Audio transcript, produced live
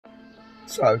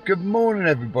So, good morning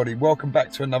everybody, welcome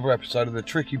back to another episode of the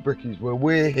Tricky Brickies, where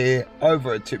we're here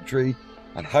over at Tiptree,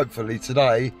 and hopefully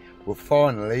today we'll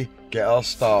finally get our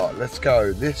start. Let's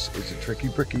go. This is the Tricky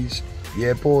Brickies.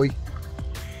 Yeah boy.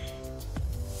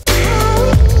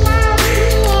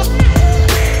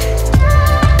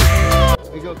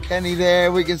 We got Kenny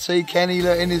there, we can see Kenny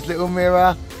in his little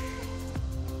mirror.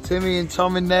 Timmy and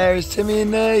Tom in there. Is Timmy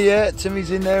in there? Yeah,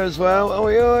 Timmy's in there as well.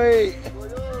 Oi oi!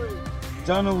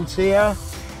 Donald's here.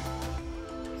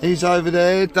 He's over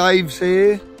there. Dave's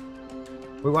here.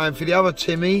 We're waiting for the other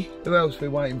Timmy. Who else are we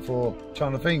waiting for?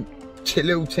 Trying to think.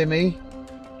 Little Timmy.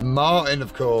 Martin,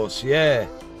 of course. Yeah.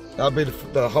 That'll be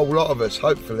the whole lot of us,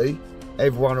 hopefully.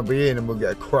 Everyone will be in and we'll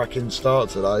get a cracking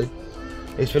start today.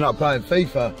 He's been up playing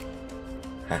FIFA.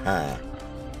 Haha.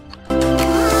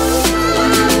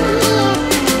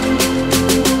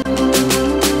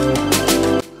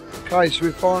 Okay, so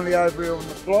we're finally over here on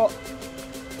the block.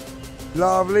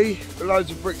 Lovely, got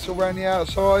loads of bricks all around the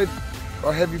outside.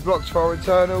 Got heavy blocks for our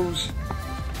internals.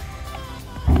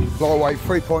 Flyweight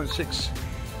 3.6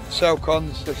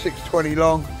 Celcons, they're 620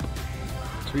 long.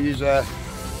 So we use a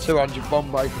 200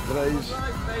 bomb breaker for these.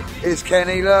 Here's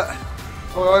Kenny, look.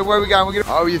 Oh, where are we going?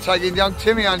 Oh, you're taking young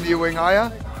Timmy under your wing, are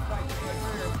you?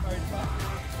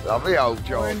 Lovely old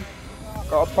job.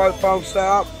 Got a profile set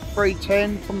up,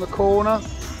 310 from the corner.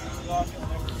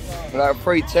 About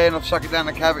 310, I've sucked it down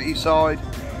the cavity side.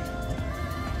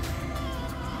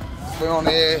 We're on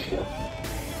here.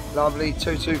 Lovely,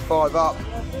 225 up.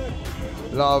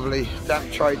 Lovely,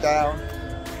 damp tray down.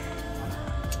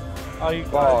 How you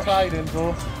trading,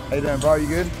 bro? How you doing, bro? You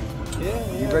good?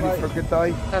 Yeah. You ready for a good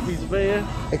day? Happy to be here.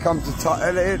 Here comes the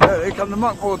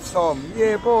muckboards, Tom.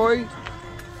 Yeah, boy.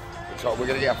 So we're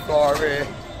gonna get a flyer here.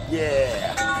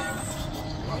 Yeah.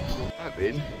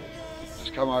 Hoping.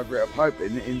 Just come over here. I'm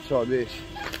hoping that inside this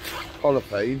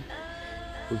polythene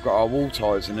we've got our wall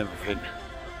ties and everything.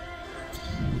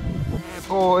 Yeah,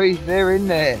 boy, they're in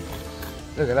there.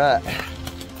 Look at that.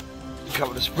 A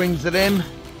couple of springs of them.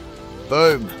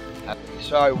 Boom.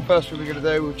 So first thing we're going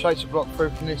to do, we'll chase the block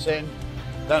through from this end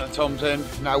down to Tom's end.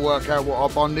 Now work out what our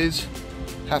bond is.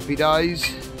 Happy days.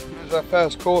 Here's our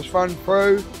first course run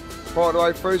through. Right the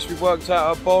way through, so we've worked out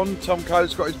our bond. Tom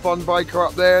Coe's got his bond breaker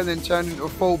up there and then turned into a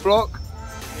full block,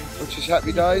 which is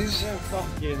happy days.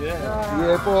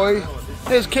 Yeah boy.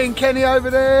 There's King Kenny over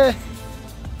there.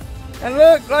 And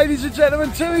look, ladies and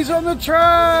gentlemen, Timmy's on the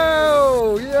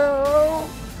trail. Yo.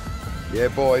 Yeah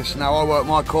boys, now I work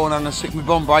my corner. I'm going to stick my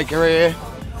bond breaker here.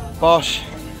 Bosh.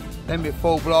 Then my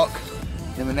full block.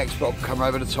 Then the next block will come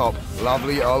over the top.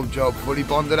 Lovely old job, fully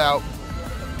bonded out.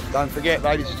 Don't forget,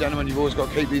 ladies and gentlemen, you've always got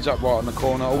to keep these upright on the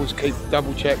corner. Always keep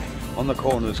double check on the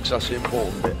corners because that's the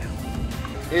important bit.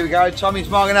 Here we go, Tommy's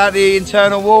marking out the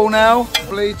internal wall now.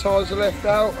 Bleed ties are left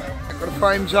out. Got the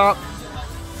frames up.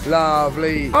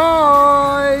 Lovely.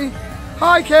 Hi!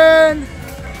 Hi Ken!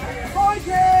 Hi,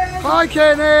 Ken! Hi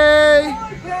Kenny!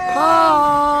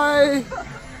 Hi!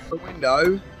 The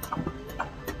window.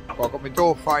 Well, I've got my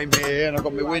door frame here and I've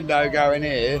got my window going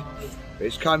here.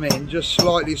 It's come in just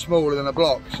slightly smaller than a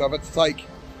block, so I've had to take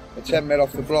a 10mm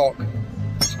off the block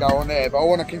to go on there. But I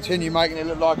want to continue making it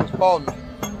look like it's bond.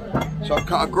 So I've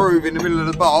cut a groove in the middle of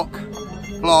the block,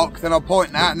 then I'll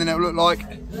point that and then it'll look like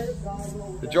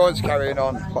the joint's carrying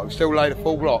on, but I've still laid a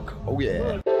full block. Oh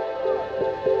yeah.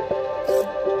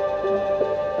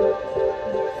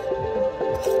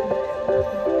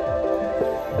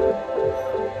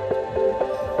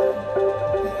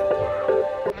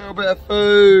 A little bit of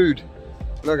food.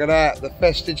 Look at that, the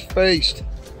Festage Feast.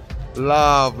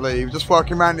 Lovely. We're just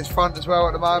working around this front as well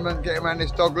at the moment, getting around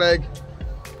this dog leg.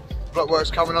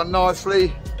 Blockwork's coming on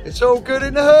nicely. It's all good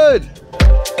in the hood.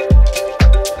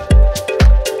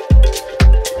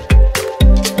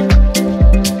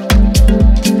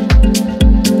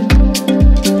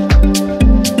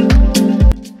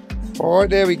 Alright,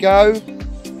 there we go.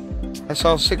 That's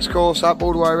our 6 course up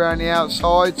all the way around the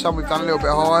outside. Some we've done a little bit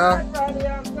higher.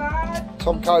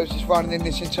 Tom Coe's just running in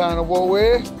this internal wall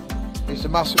here. He's the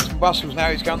muscles and bustles now.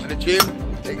 He's gone to the gym.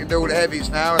 He can do all the heavies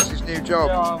now. That's his new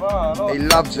job. He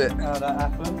loves it. How that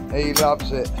happened. He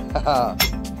loves it.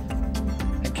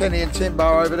 And Kenny and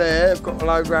Timbo over there have got a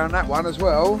load around that one as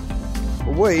well.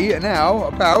 But we are now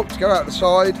about to go out the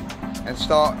side and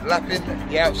start lapping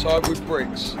the outside with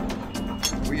bricks.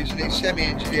 We're using these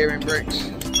semi-engineering bricks.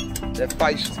 They're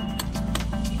faced.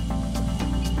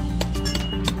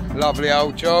 Lovely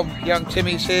old job. Young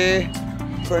Timmy's here,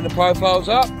 putting the profiles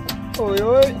up. Oi,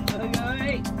 oi.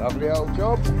 Lovely old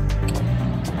job.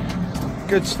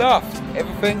 Good stuff.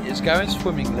 Everything is going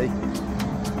swimmingly.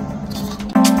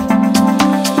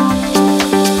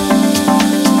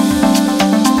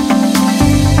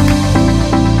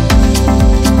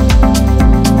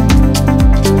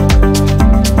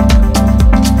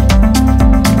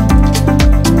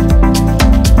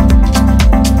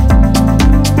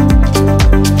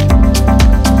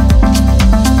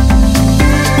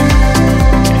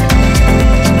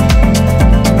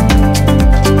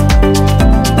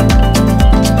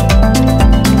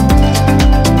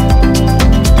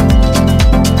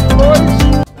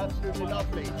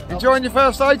 enjoying your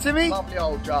first day, Timmy? Lovely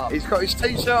old job. He's got his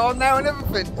t-shirt on now and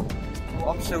everything.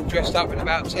 I'm still dressed up in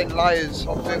about 10 layers.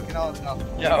 I'm working hard enough.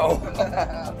 Yo,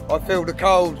 I feel the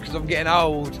cold because I'm getting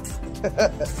old.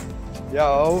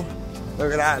 Yo,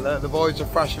 look at that, look, the boys are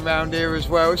thrashing around here as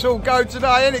well. It's all go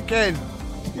today, ain't it, Ken?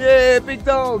 Yeah, big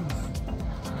dogs.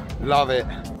 Love it.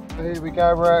 Here we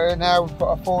go, we're here now, we've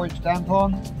got a 4-inch damp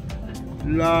on.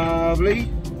 Lovely.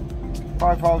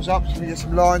 Profile's up, so we get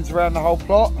some lines around the whole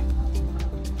plot.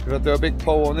 We're gonna do a big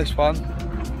pull on this one.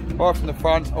 Right from the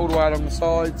front, all the way along the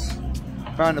sides,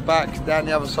 around the back and down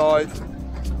the other side.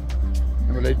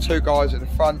 And we'll leave 2 guys at the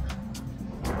front.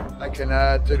 They can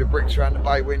do the bricks around the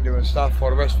bay window and stuff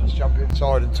while the rest of us jump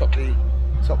inside and top the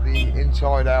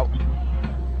inside out.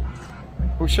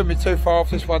 We shouldn't be too far off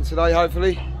this one today,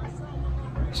 hopefully.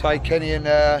 Say Kenny and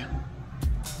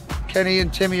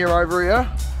Timmy are over here.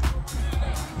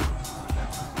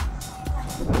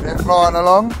 They're flying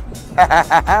along.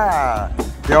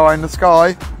 The eye in the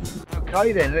sky.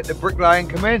 Okay then, let the bricklaying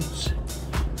commence.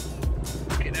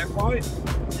 Get that right.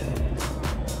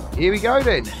 Here we go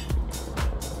then.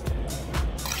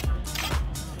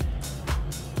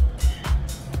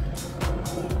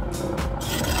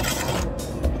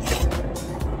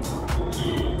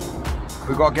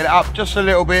 We've got to get it up just a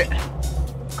little bit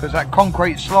because that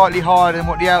concrete's slightly higher than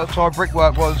what the outside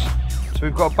brickwork was. So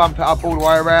we've got to bump it up all the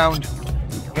way around.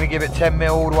 We're going to give it 10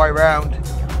 mil all the way around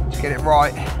to get it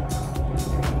right.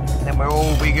 And then we'll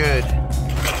all be good.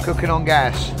 Cooking on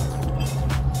gas.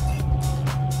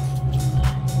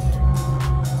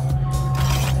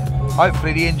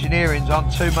 Hopefully the engineerings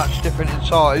aren't too much different in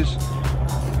size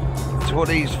to what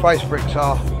these face bricks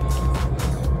are.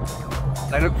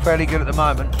 They look fairly good at the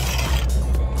moment.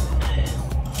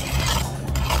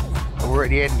 We're at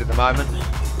the end at the moment.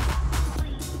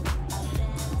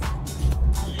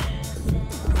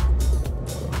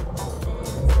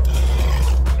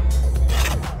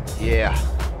 Yeah.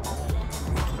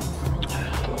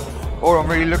 All I'm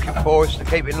really looking for is to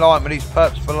keep in line with these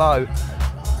perps below.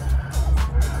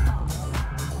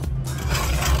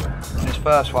 This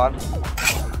first one.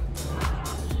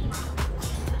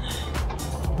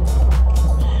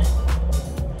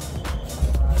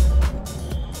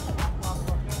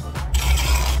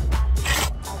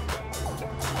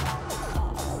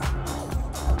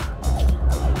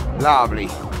 Lovely.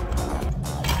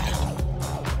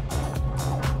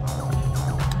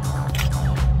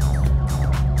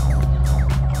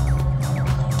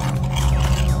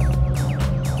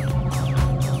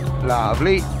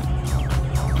 Lovely.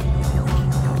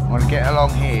 I'm going to get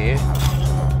along here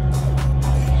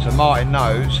so Martin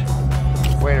knows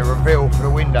where the reveal for the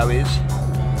window is.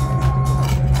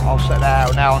 I'll set that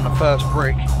out now on the first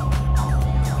brick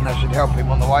and that should help him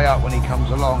on the way up when he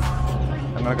comes along.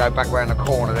 I'm going to go back round the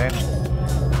corner then.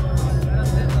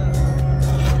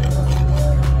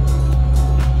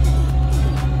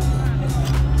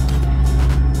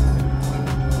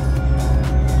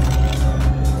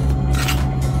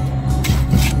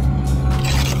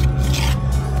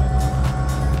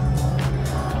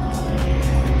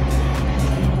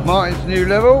 Martin's new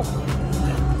level.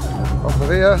 Off of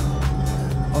here,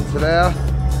 onto there.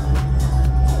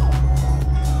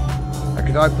 I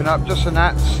could open up just a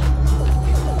nats.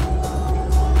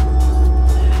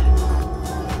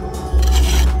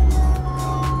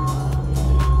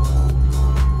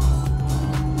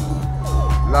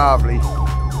 Lovely.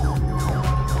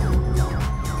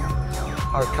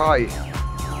 Okay,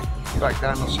 back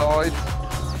down the side.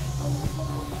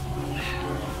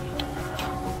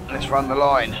 Let's run the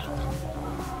line.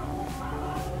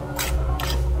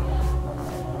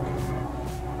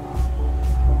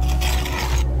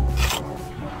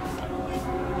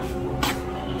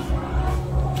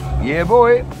 Yeah,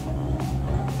 boy.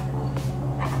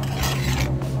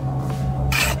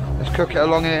 Let's cook it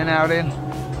along here now then.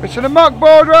 It's in a muck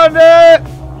board round there!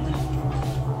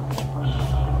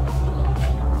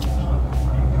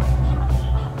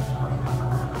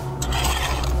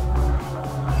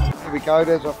 Here we go,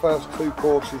 there's our first 2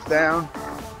 courses down.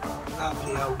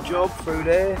 Lovely old job through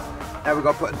there. Now we've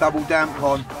got to put a double damp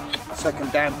on.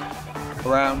 Second damp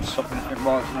around, stopping it from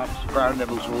rising up. Ground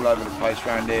levels all over the place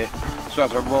around here. So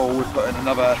as a rule, we're putting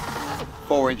another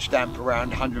 4-inch damp around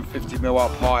 150 mil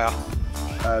up higher.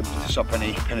 To stop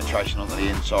any penetration onto the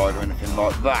inside or anything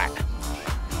like that.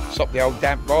 Stop the old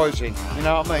damp rising, you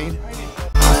know what I mean?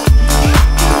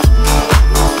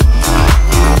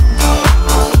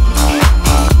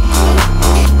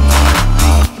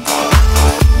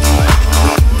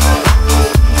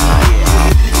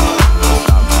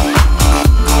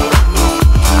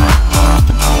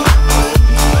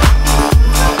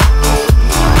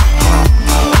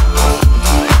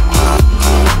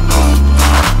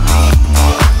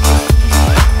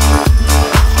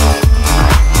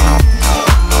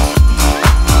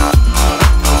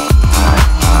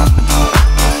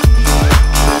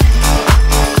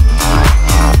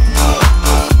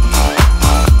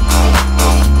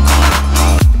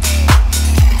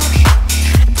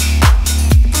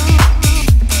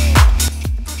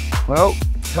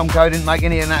 Tom Co didn't make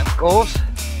any of that, of course.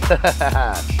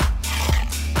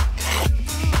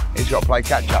 He's got to play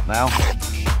catch up now.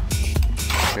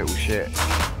 Little shit.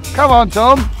 Come on,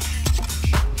 Tom.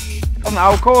 Done the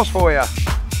whole course for you.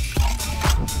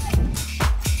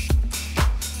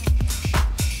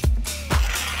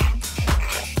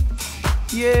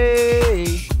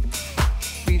 Yay!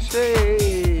 Be safe.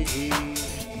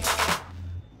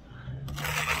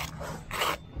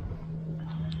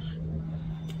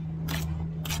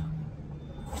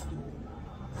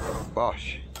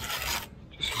 Bosh.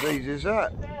 Just as easy as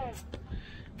that.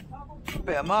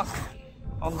 Bit of muck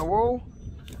on the wall.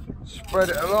 Spread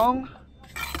it along.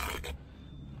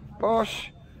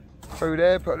 Bosh. Through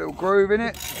there, put a little groove in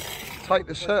it. Take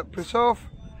the surplus off.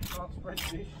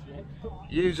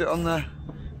 Use it on the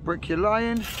brick you're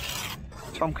laying.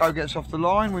 Tom Co gets off the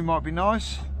line, we might be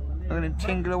nice. Look at him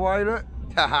tingle away, look.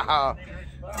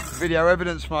 Video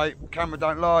evidence, mate. Camera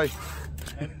don't lie.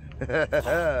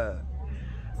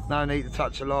 No need to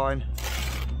touch the line.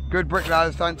 Good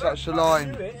bricklayers don't touch the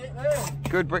line.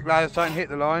 Good bricklayers don't hit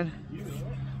the line.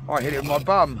 I hit it with my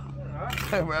bum.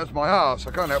 Where's my arse?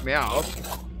 I can't help my arse.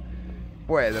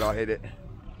 Where did I hit it?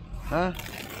 Huh?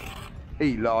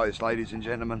 He lies, ladies and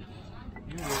gentlemen.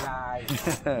 You lie.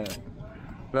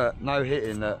 Look, no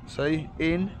hitting that. See?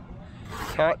 In,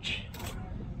 touch.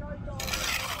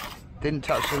 Didn't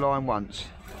touch the line once.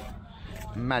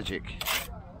 Magic.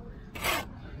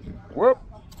 Whoop.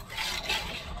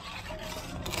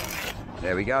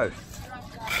 There we go.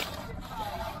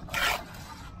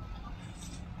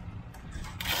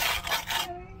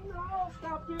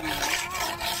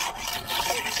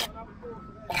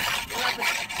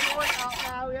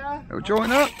 Little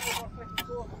joint up.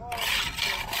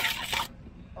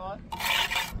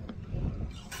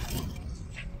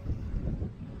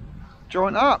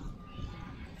 Joint up.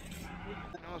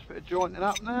 Nice bit of jointing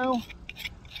up now.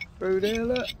 Through there,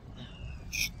 look.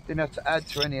 Didn't have to add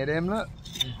to any of them, look.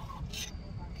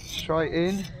 Straight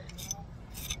in.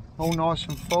 All nice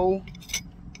and full.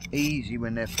 Easy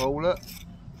when they're full, look.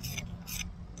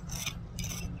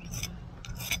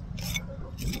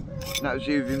 That was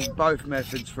using both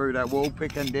methods through that wall,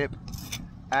 pick and dip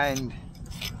and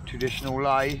traditional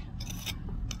lay.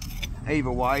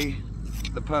 Either way,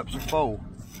 the perps are full.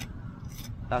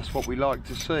 That's what we like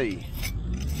to see,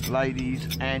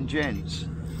 ladies and gents.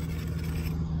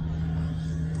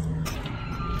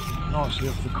 Nicely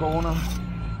off the corner.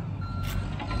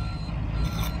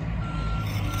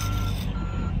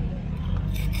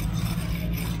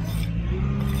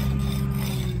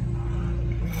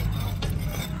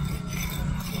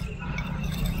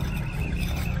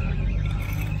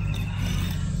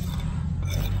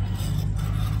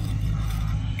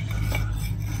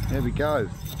 There we go.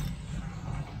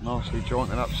 Nicely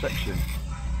jointed up section.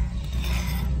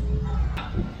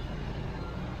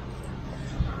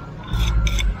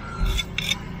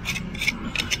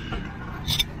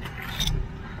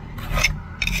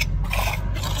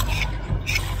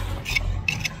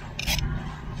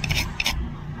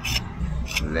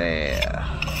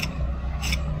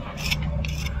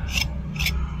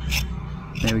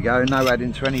 There we go, no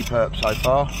adding to any perp so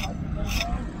far.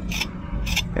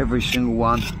 Every single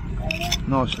one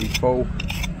nicely full.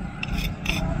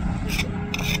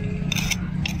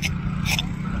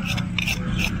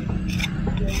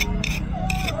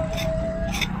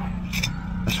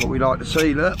 That's what we like to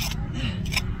see, look.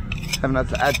 Haven't had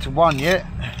to add to one yet.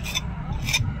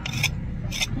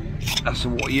 That's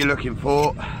what you're looking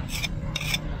for.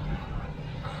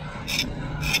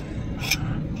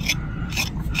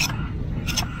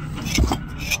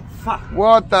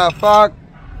 What the fuck?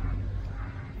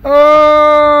 Oh!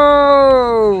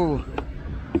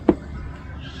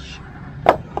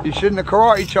 You shouldn't have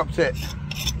karate chopped it.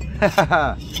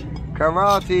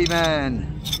 Karate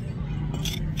man.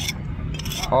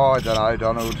 Oh, I don't know,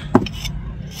 Donald.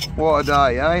 What a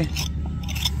day, eh?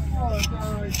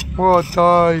 What a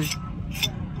day.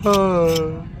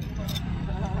 Oh.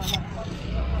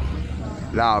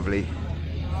 Lovely.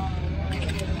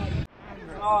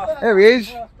 There he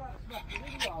is.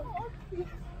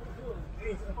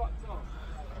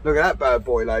 Look at that bad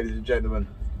boy, ladies and gentlemen.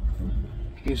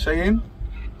 Can you see him?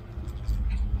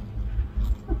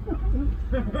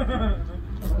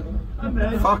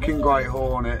 Fucking great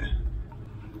hornet.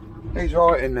 He's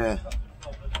right in there.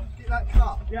 Get that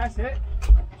cut. Yeah, that's it.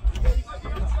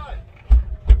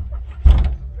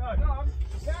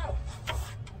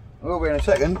 I will be in a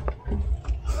second.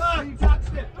 Oh, you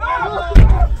touched it.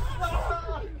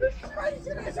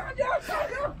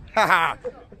 Haha.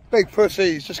 Big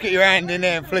pussies, just get your hand in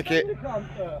there and flick it.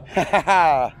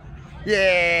 Haha.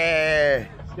 Yeah.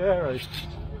 Scary.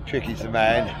 Tricky's the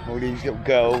man. All these little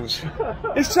girls.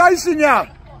 It's chasing you!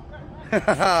 We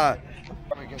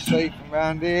can see from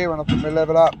round here when I put my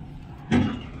level up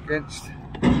against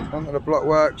onto the block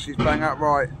work, she's bang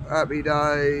upright. Happy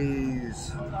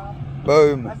days.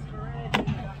 Boom.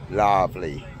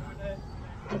 Lovely.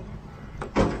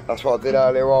 That's what I did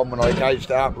earlier on when I gauged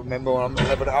it up. Remember when I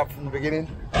leveled it up from the beginning?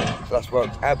 So that's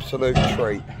worked absolute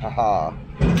treat. Haha.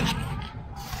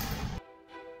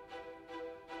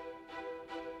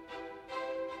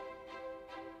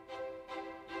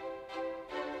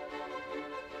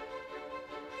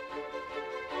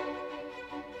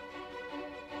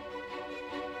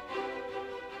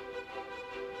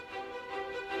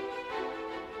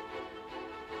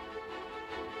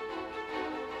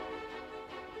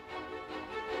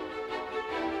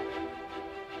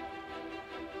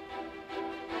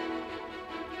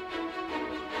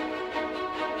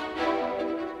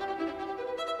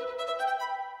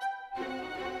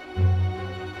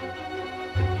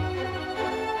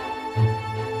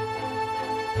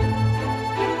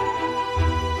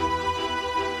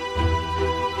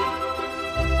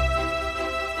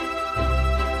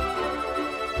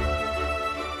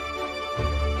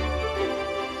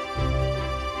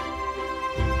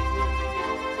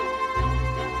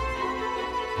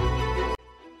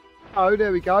 Oh,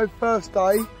 there we go, first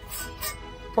day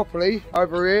properly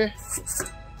over here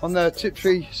on the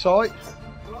Tiptree site.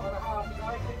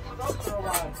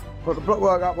 Got the block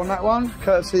work up on that one,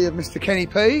 courtesy of Mr. Kenny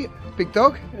P, big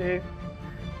dog. Yeah.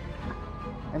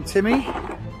 And Timmy.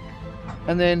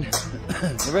 And then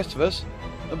the rest of us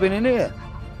have been in here.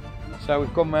 So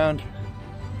we've gone round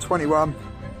 21,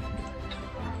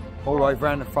 all the way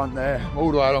round the front there,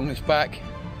 all the way along this back.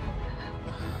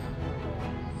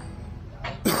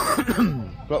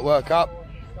 Block work up.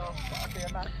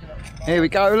 Here we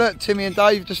go, look, Timmy and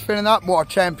Dave just filling up. What a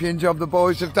champion job the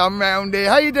boys have done round here.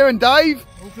 How you doing, Dave?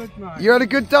 All good, mate. You had a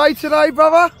good day today,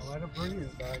 brother? I had a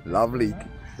brilliant day. Lovely.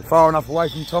 You're far enough away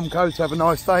from Tom Coe to have a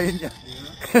nice day, ain't you?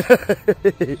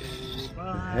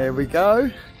 Yeah. Here we go.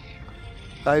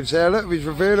 Dave's there, look, he's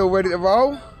revealed all ready to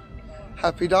roll.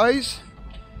 Happy days.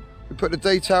 We put the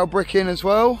detail brick in as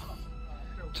well.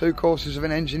 2 courses of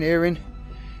an engineering.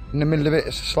 In the middle of it,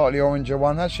 it's a slightly oranger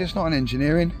one. Actually, it's not an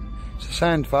engineering, it's a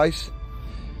sand face.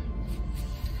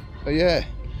 But yeah,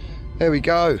 there we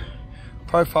go.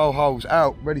 Profile holes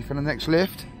out, ready for the next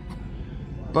lift.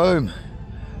 Boom.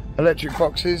 Electric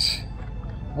boxes,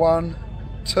 1,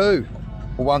 2.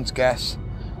 Well, one's gas,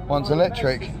 one's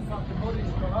electric.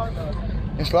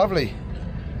 It's lovely.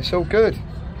 It's all good.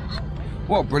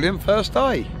 What a brilliant first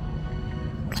day.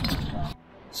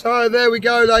 So there we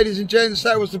go, ladies and gents,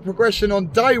 that was the progression on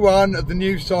day 1 of the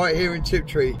new site here in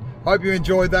Tiptree. Hope you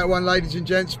enjoyed that one, ladies and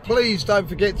gents. Please don't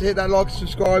forget to hit that like and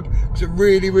subscribe, because it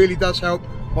really does help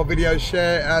my videos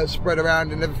share, spread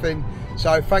around and everything.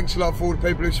 So thanks a lot for all the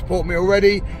people who support me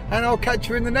already, and I'll catch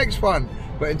you in the next one.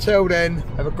 But until then,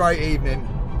 have a great evening.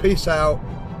 Peace out.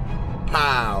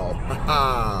 Pow. Ha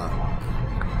ha.